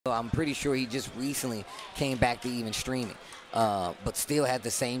I'm pretty sure he just recently came back to even streaming, but still had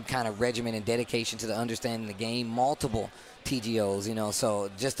the same kind of regimen and dedication to the understanding the game, multiple TGOs, you know, so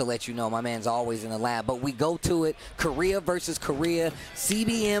just to let you know, my man's always in the lab. But we go to it, Korea versus Korea,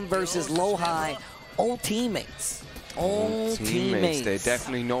 CBM versus LowHigh, old teammates. Old teammates. They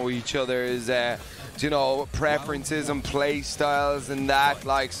definitely know each other's, you know, preferences and play styles and that,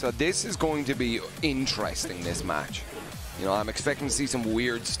 like, so this is going to be interesting, this match. You know, I'm expecting to see some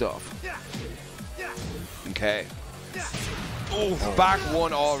weird stuff. Okay. Oh, back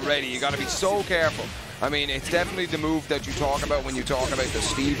one already. You got to be so careful. I mean, it's definitely the move that you talk about when you talk about the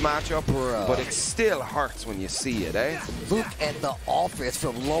Steve matchup, but it still hurts when you see it, eh? Look at the offense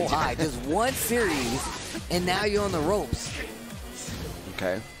from LowHigh. Just one series, and now you're on the ropes.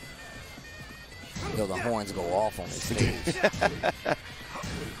 Okay. Yo, the horns go off on this stage.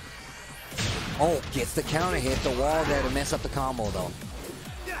 Oh, gets the counter hit, the wall there to mess up the combo, though.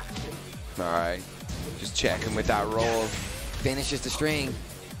 All right. Just checking with that roll. Finishes the string.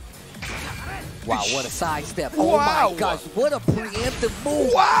 Wow, what a sidestep. Wow. Oh my gosh, what a preemptive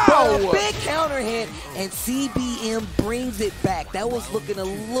move. Wow. But a big counter hit, and CBM brings it back. That was looking a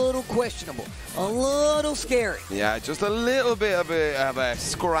little questionable, a little scary. Yeah, just a little bit of a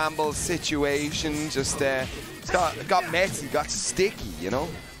scramble situation. Just it got messy, got sticky, you know.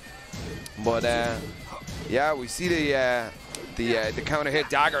 But yeah, we see the counter hit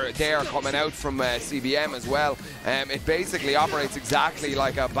dagger there coming out from CBM as well. It basically operates exactly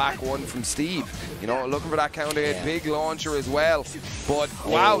like a back one from Steve. You know, looking for that counter hit, big launcher as well. But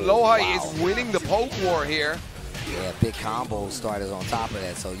wow, LowHigh is winning the poke war here. Yeah, big combo starters on top of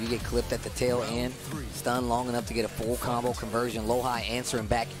that. So you get clipped at the tail end, stunned long enough to get a full combo conversion. LowHigh answering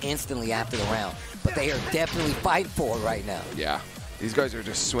back instantly after the round. But they are definitely fighting for it right now. Yeah, these guys are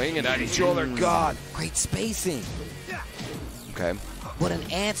just swinging at each other. God. Great spacing. Okay. What an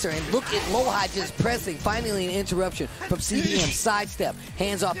answer, and look at LowHigh just pressing. Finally an interruption from CBM. Sidestep,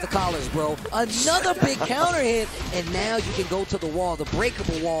 hands off the collars, bro. Another big counter hit, and now you can go to the wall, the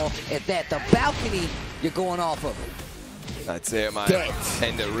breakable wall at that. The balcony, you're going off of it. That's it, man. Dead.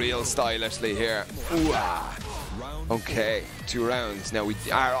 And the real stylishly here. Ooh-ah. Okay, 2 rounds. Now we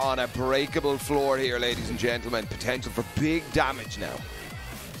are on a breakable floor here, ladies and gentlemen. Potential for big damage now.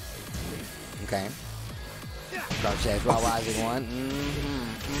 Okay. Crouch dash, raw rising one.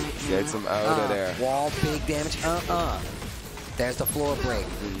 Gets him out of there. Wall, big damage. There's the floor break.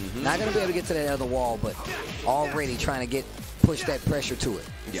 Not going to be able to get to that other wall, but already trying to push that pressure to it.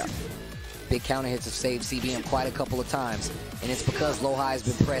 Yeah. Big counter hits have saved CBM quite a couple of times, and it's because LowHigh has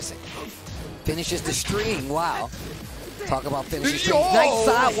been pressing. Finishes the string. Wow. Talk about finishing strings. Nice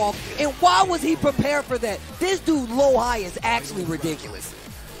sidewalk. And why was he prepared for that? This dude LowHigh is actually ridiculous.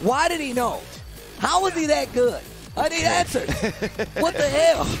 Why did he know? How was he that good? I need answers. What the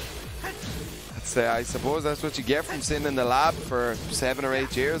hell? I suppose that's what you get from sitting in the lab for 7 or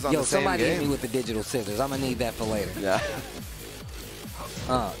 8 years on the same game. Somebody hit me with the digital scissors. I'm going to need that for later. Yeah.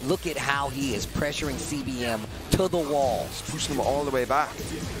 Look at how he is pressuring CBM to the wall. Just pushing him all the way back.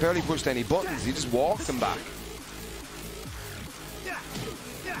 Barely pushed any buttons. He just walked him back.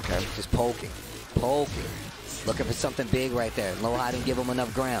 Okay. Just poking. Looking for something big right there. LowHigh didn't give him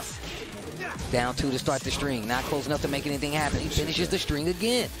enough ground. Down 2 to start the string. Not close enough to make anything happen. He finishes the string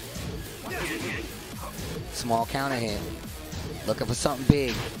again. Small counter hit. Looking for something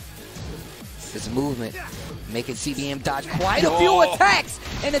big. This movement making CBM dodge quite a few attacks.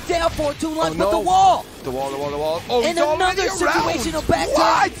 And a down 4-2 lunge with the wall. The wall. Oh, and another situational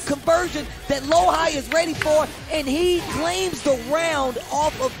back conversion that LowHigh is ready for. And he claims the round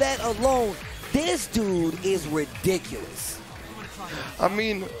off of that alone. This dude is ridiculous. I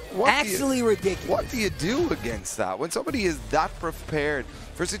mean, ridiculous. What do you do against that when somebody is that prepared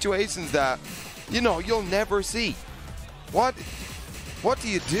for situations that, you know, you'll never see? What do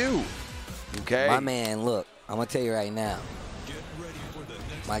you do? Okay. My man, look, I'm gonna tell you right now.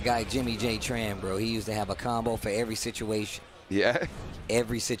 My guy Jimmy J Tran, bro, he used to have a combo for every situation. Yeah.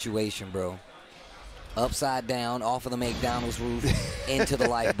 Every situation, bro. Upside down, off of the McDonald's roof, into the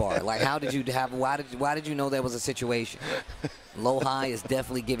life bar. Like, how did you have? Why did you know that was a situation? LowHigh is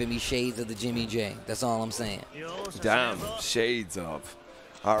definitely giving me shades of the Jimmy J. That's all I'm saying. Damn, shades of.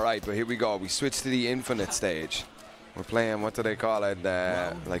 All right, but here we go. We switch to the infinite stage. We're playing, what do they call it?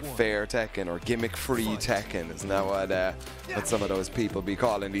 Like fair Tekken or gimmick-free Tekken. Isn't that what some of those people be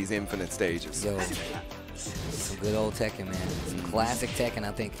calling these infinite stages? Yo, some good old Tekken, man. Some classic Tekken,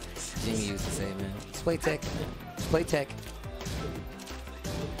 I think Jimmy used to say, man. Let's play Tekken, man. Let's play Tekken.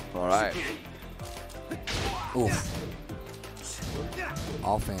 All right. Oof.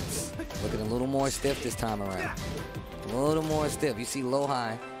 Offense looking a little more stiff this time around. A little more stiff. You see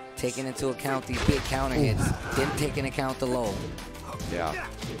LowHigh taking into account these big counter hits. Didn't take into account the low. Yeah.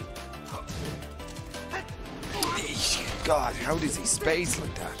 God, how does he space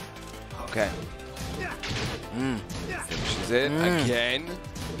like that? Okay. Finishes it again.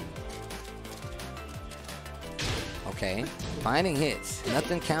 Okay. Finding hits.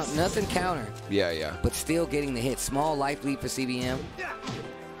 Nothing counter. Yeah, yeah. But still getting the hit. Small life lead for CBM.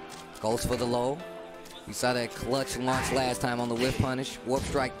 Goes for the low. You saw that clutch launch last time on the whip punish. Warp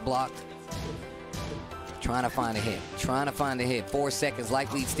strike blocked. Trying to find a hit. Trying to find a hit. 4 seconds.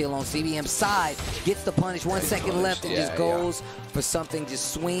 Life lead still on CBM's side. Gets the punish. 1 second left and just goes for something.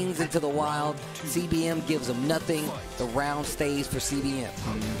 Just swings into the wild. CBM gives him nothing. The round stays for CBM.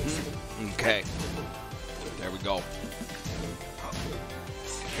 Okay. There we go.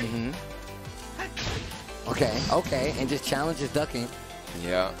 Okay. And just challenges ducking.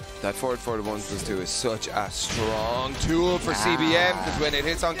 Yeah, that forward 1+2 is such a strong tool for CBM because when it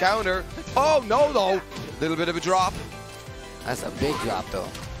hits on counter, oh no though, little bit of a drop. That's a big drop though.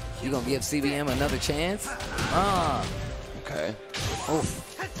 You gonna give CBM another chance? Okay.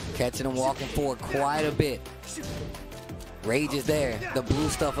 Oof. Catching him walking forward quite a bit. Rage is there. The blue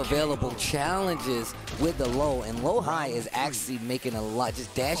stuff available. Challenges with the low. And LowHigh is actually making a lot,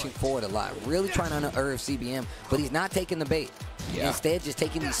 just dashing forward a lot. Really trying to unearth CBM, but he's not taking the bait. Yeah. Instead, just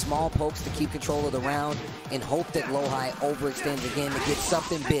taking these small pokes to keep control of the round and hope that LowHigh overextends again to get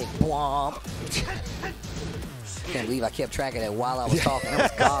something big. Blomp. Can't believe I kept track of that while I was talking.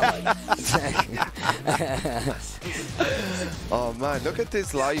 That was godlike. Oh man, look at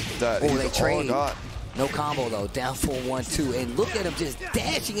this life that they trade. got. No combo though, down 4-1-2. And look at him just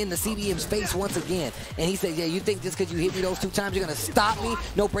dashing into CBM's face once again. And he says, yeah, you think just because you hit me those 2 times, you're gonna stop me?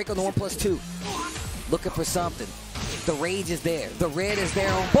 No break on the 1+2. Looking for something. The rage is there. The red is there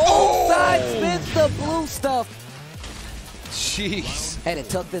on both sides. Spins the blue stuff. Jeez. Had it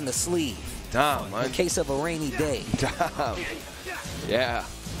tucked in the sleeve. Damn, man. In case of a rainy day. Damn. Yeah.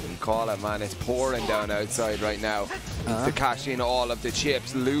 You can call it, man. It's pouring down outside right now. To cash in all of the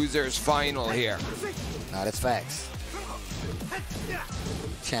chips. Losers final here. Nah, that's facts.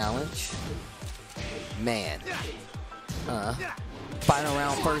 Challenge. Man. Final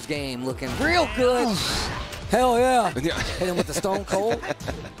round, first game, looking real good. Hell yeah. Hit him with the Stone Cold.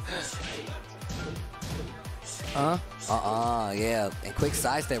 Yeah. And quick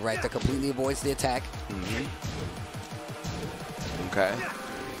sidestep right there. Completely avoids the attack. Okay.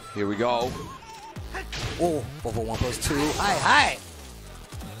 Here we go. Oh, over 1+2. Hi.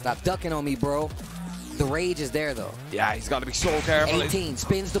 Stop ducking on me, bro. The rage is there, though. Yeah, he's got to be so careful. 18,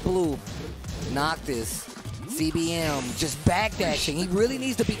 spins the blue. Noctis. CBM just backdashing. He really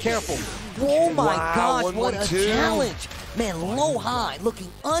needs to be careful. Oh my gosh, what a challenge. Man, LowHigh looking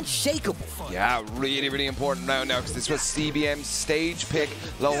unshakable. Yeah, really, really important round now because this was CBM's stage pick.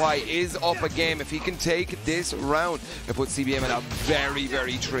 LowHigh is up a game. If he can take this round, it puts CBM in a very,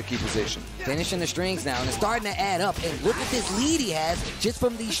 very tricky position. Finishing the strings now, and it's starting to add up. And look at this lead he has just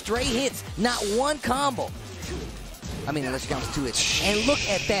from these stray hits. Not one combo. I mean, unless you count 2 hits. And look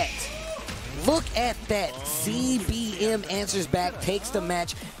at that. Look at that. CBM answers back, takes the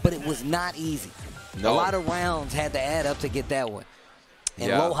match, but it was not easy. No. A lot of rounds had to add up to get that one.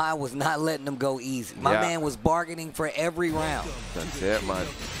 And LowHigh was not letting them go easy. My man was bargaining for every round. That's it, man.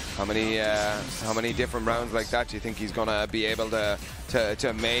 How many different rounds like that do you think he's going to be able to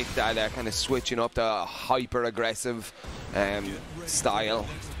make that kind of switching up the hyper-aggressive style?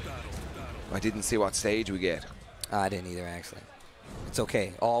 I didn't see what stage we get. I didn't either, actually. It's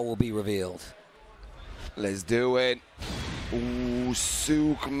okay. All will be revealed. Let's do it. Ooh,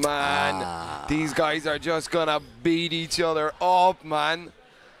 Sook, man. These guys are just going to beat each other up, man.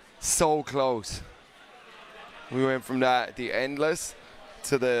 So close. We went from the endless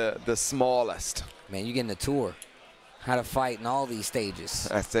to the smallest. Man, you're getting a tour. How to fight in all these stages.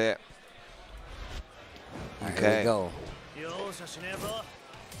 That's it. All right, here we go.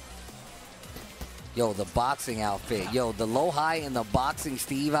 Yo, the boxing outfit. Yo, the LowHigh in the boxing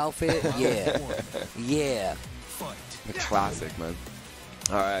Steve outfit. Yeah. Yeah. The classic, man.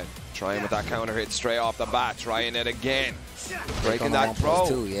 All right. Trying with that counter hit straight off the bat. Trying it again. Breaking that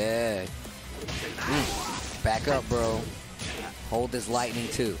throw. Yeah. Back up, bro. Hold this lightning,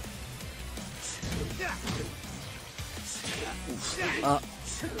 too. Yo,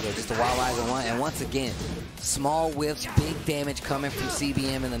 just a wild eyes on one. And once again, small whiffs, big damage coming from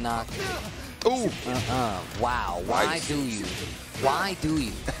CBM in the knock. Ooh. Wow. Why do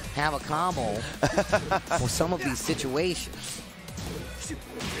you have a combo for some of these situations?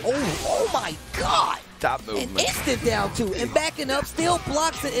 Oh my God. That movement. An instant down 2 and backing up, still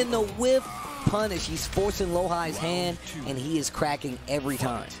blocks it in the whiff. punish. He's forcing LowHigh's hand, and he is cracking every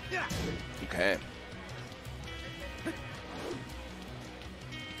time. Okay.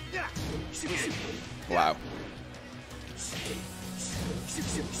 Wow.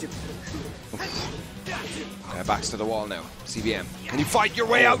 Okay, backs to the wall now. CBM. Can you fight your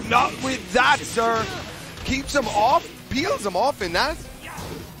way out? Not with that, sir. Keeps him off. Peels him off in that.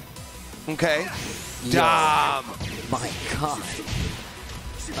 Okay. Damn. My God.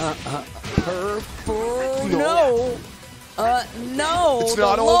 Purple. No. No. It's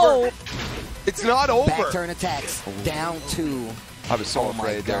not over. It's not over. Back turn attacks. Down 2. I was so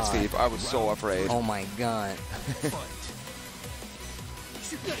afraid there, Steve. I was so afraid. Oh my God.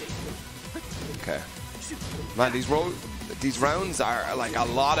 Okay. Man, these rounds are like a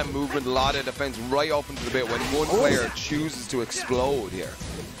lot of movement, a lot of defense right up into the bit when one player chooses to explode here.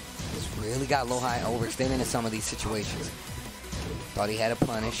 He's really got LowHigh overextending in some of these situations. Thought he had a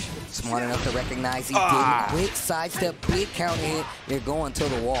punish. Smart enough to recognize he didn't. Quick sidestep, big counter hit. They're going to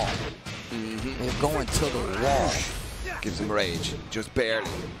the wall. They're going to the wall. Gives him rage, just barely.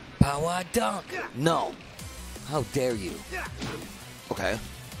 Power dunk. No. How dare you? Okay.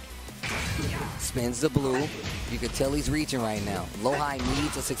 Spins the blue. You can tell he's reaching right now. LowHigh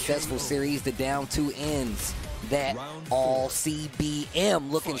needs a successful series. The down 2 ends. That all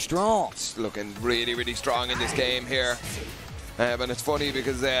CBM looking strong. It's looking really, really strong in this game here. And it's funny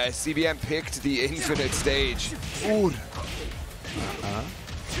because CBM picked the infinite stage. Ooh.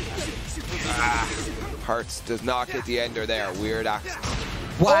 Hurts does not get the ender there. Weird action.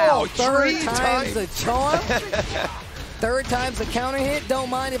 Wow, Oh, third time's a charm. Third time's a counter hit. Don't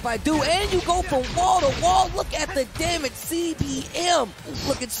mind if I do. And you go from wall to wall. Look at the damage. CBM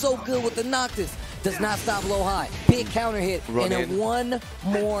looking so good with the Noctis. Does not stop LowHigh. Big counter hit. Run and in. One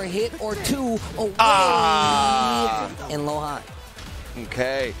more hit or 2 away. And LowHigh.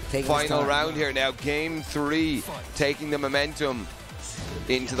 Okay, final round here now. Game 3, taking the momentum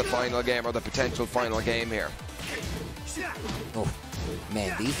into the final game, or the potential final game here. Oh,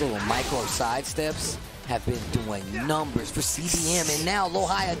 man, these little micro sidesteps have been doing numbers for CBM, and now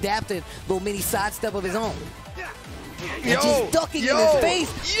LowHigh adapted little mini sidestep of his own. And just ducking in his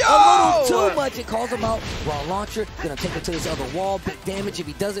face a little too much. It calls him out. Raw launcher, gonna take him to this other wall. Big damage if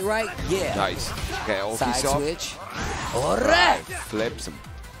he does it right. Yeah. Nice. Okay, side switch. Alright. Flips him.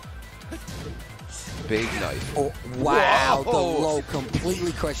 Big knife. Oh, wow. Whoa. The low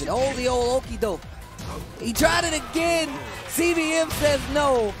completely crushed it. Oh, the old okie doke. He tried it again. CBM says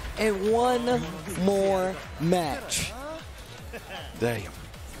no. And one more match. Damn.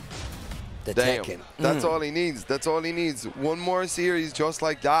 The Damn. Tekken. That's all he needs. That's all he needs. One more series just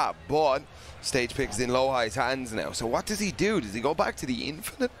like that. But stage pick's in LowHigh's hands now. So what does he do? Does he go back to the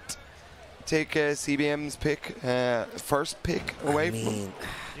infinite? Take CBM's pick, first pick away from him?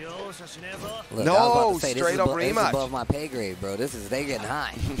 Look, no, say, straight up rematch. This is above my pay grade, bro. They getting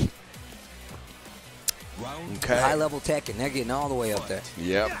high. Okay. High level Tekken. They're getting all the way up there.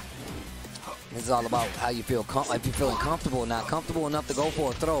 Yep. This is all about how you feel. If you're feeling comfortable or not comfortable enough to go for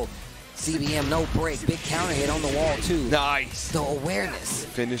a throw. CBM, no break. Big counter hit on the wall, too. Nice. The awareness.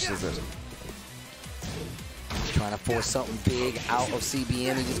 Finishes it. Trying to force something big out of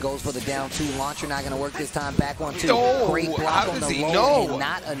CBM. He just goes for the down 2 launcher. Not going to work this time. Back 1-2. Oh, great block on the low. And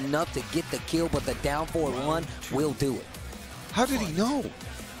not enough to get the kill, but the down forward 1 will do it. How did he know?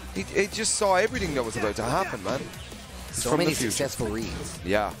 He just saw everything that was about to happen, man. So many successful reads.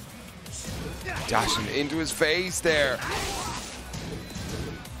 Yeah. Dashing into his face there.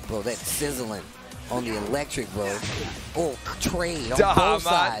 Bro, that sizzling on the electric, bro. Oh, trade on both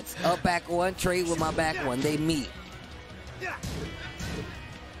sides. Up back 1, trade with my back 1. They meet.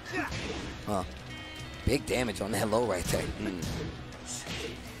 Big damage on that low right there.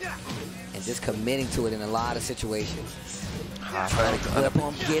 And just committing to it in a lot of situations. Trying to clip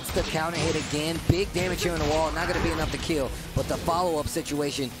him, gets the counter hit again. Big damage here on the wall, not going to be enough to kill. But the follow-up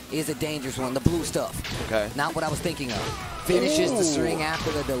situation is a dangerous one, the blue stuff. Okay. Not what I was thinking of. Finishes the string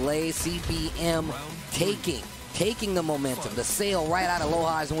after the delay. CBM taking the momentum, the sail right out of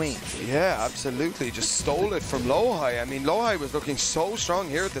LowHigh's wings. Yeah, absolutely. Just stole it from LowHigh. I mean, LowHigh was looking so strong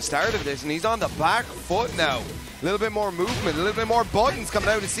here at the start of this, and he's on the back foot now. A little bit more movement, a little bit more buttons coming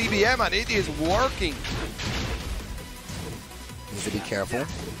out of CBM, and it is working. Needs to be careful.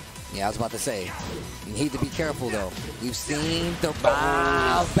 Yeah, I was about to say, you need to be careful though. We've seen the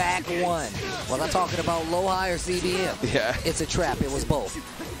back 1. Was I talking about LowHigh or CBM? Yeah. It's a trap. It was both.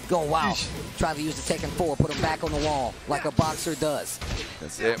 Go wow. Try to use the Tekken 4, put him back on the wall like a boxer does.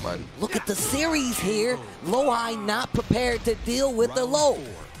 That's it, man. Look at the series here. LowHigh not prepared to deal with the low.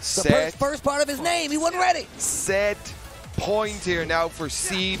 The first part of his name, he wasn't ready. Set, point here now for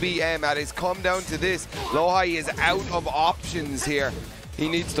CBM, and it's come down to this. LowHigh is out of options here. He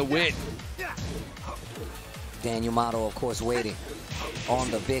needs to win. Danielmado, of course, waiting on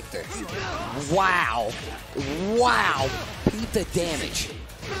the victor. Wow. Wow. Beat the damage.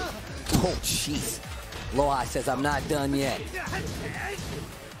 Oh, jeez. LowHigh says, I'm not done yet.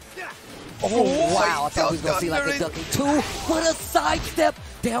 Oh, wow. I thought we was going to see like a ducking two with a sidestep.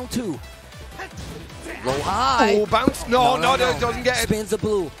 Down two. LowHigh. Oh, bounce. No, doesn't get it. Spins the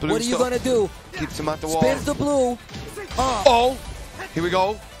blue. Blue What are you stuff. going to do? Keeps him at the wall. Spins the blue. Oh, here we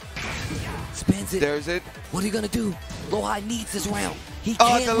go. Spins it. There's it. What are you going to do? LowHigh needs this round. He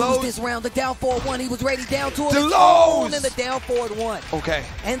can't lose this round. The down forward one. He was ready down to it. The lows. And the down forward one. Okay.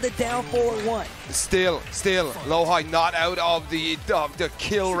 And the down forward one. Still, LowHigh not out of the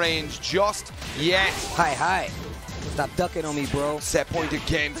kill range just yet. Hi. Stop ducking on me, bro. Set point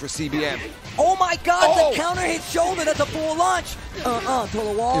again for CBM. Oh my God, the counter hit shoulder. That's a full launch. To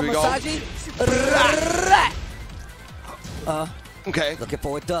the wall, Masaji. Okay. Looking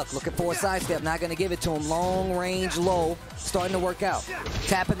for a duck, looking for a sidestep. Not going to give it to him. Long range, low. Starting to work out.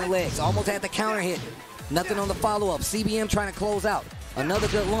 Tapping the legs. Almost had the counter hit. Nothing on the follow-up. CBM trying to close out. Another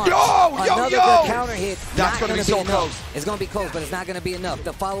good launch. Another good counter hit. That's going to be so close. It's going to be close, but it's not going to be enough.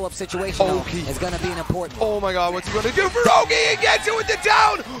 The follow-up situation is going to be an important one. Oh my God, what's he going to do? Pierogi, he gets it with the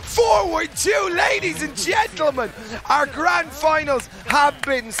down forward two, ladies and gentlemen. Our grand finals have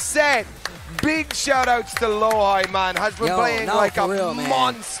been set. Big shout outs to LowHigh, man. Has been playing like a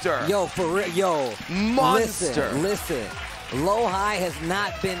monster. Yo, for real. Yo. Monster. Listen. LowHigh has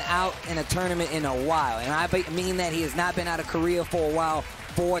not been out in a tournament in a while, and I mean that he has not been out of Korea for a while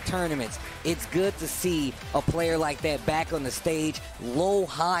for tournaments. It's good to see a player like that back on the stage.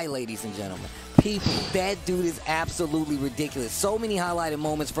 LowHigh, ladies and gentlemen. People, that dude is absolutely ridiculous. So many highlighted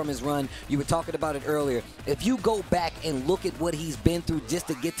moments from his run. You were talking about it earlier. If you go back and look at what he's been through just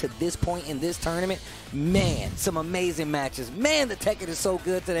to get to this point in this tournament, man, some amazing matches. Man, the Tekken is so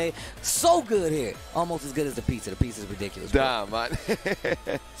good today. So good here. Almost as good as the pizza. The pizza is ridiculous. Damn, man.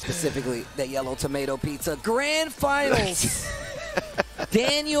 Specifically, that yellow tomato pizza. Grand finals.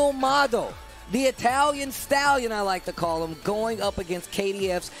 Danielmado, the Italian stallion, I like to call him, going up against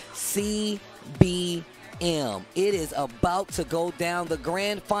KDF's CBM. It is about to go down. The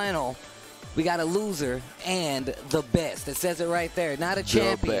grand final. We got a loser and the best. It says it right there. Not a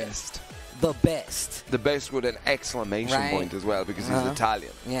champion. The best. The best. The best with an exclamation point as well, because he's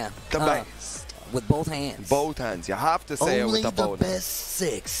Italian. Yeah. The best. With both hands. Both hands. You have to say it with the both hands. Only the best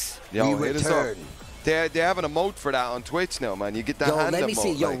six. Yo, we return. They're having a emote for that on Twitch now, man. You get the hand let me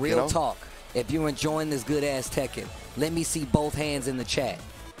see. Yo, like, real talk. If you're enjoying this good-ass Tekken, let me see both hands in the chat.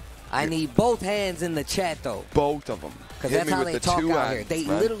 I need both hands in the chat, though. Both of them. Because that's how they talk out here. They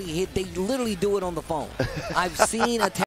literally do it on the phone. I've seen a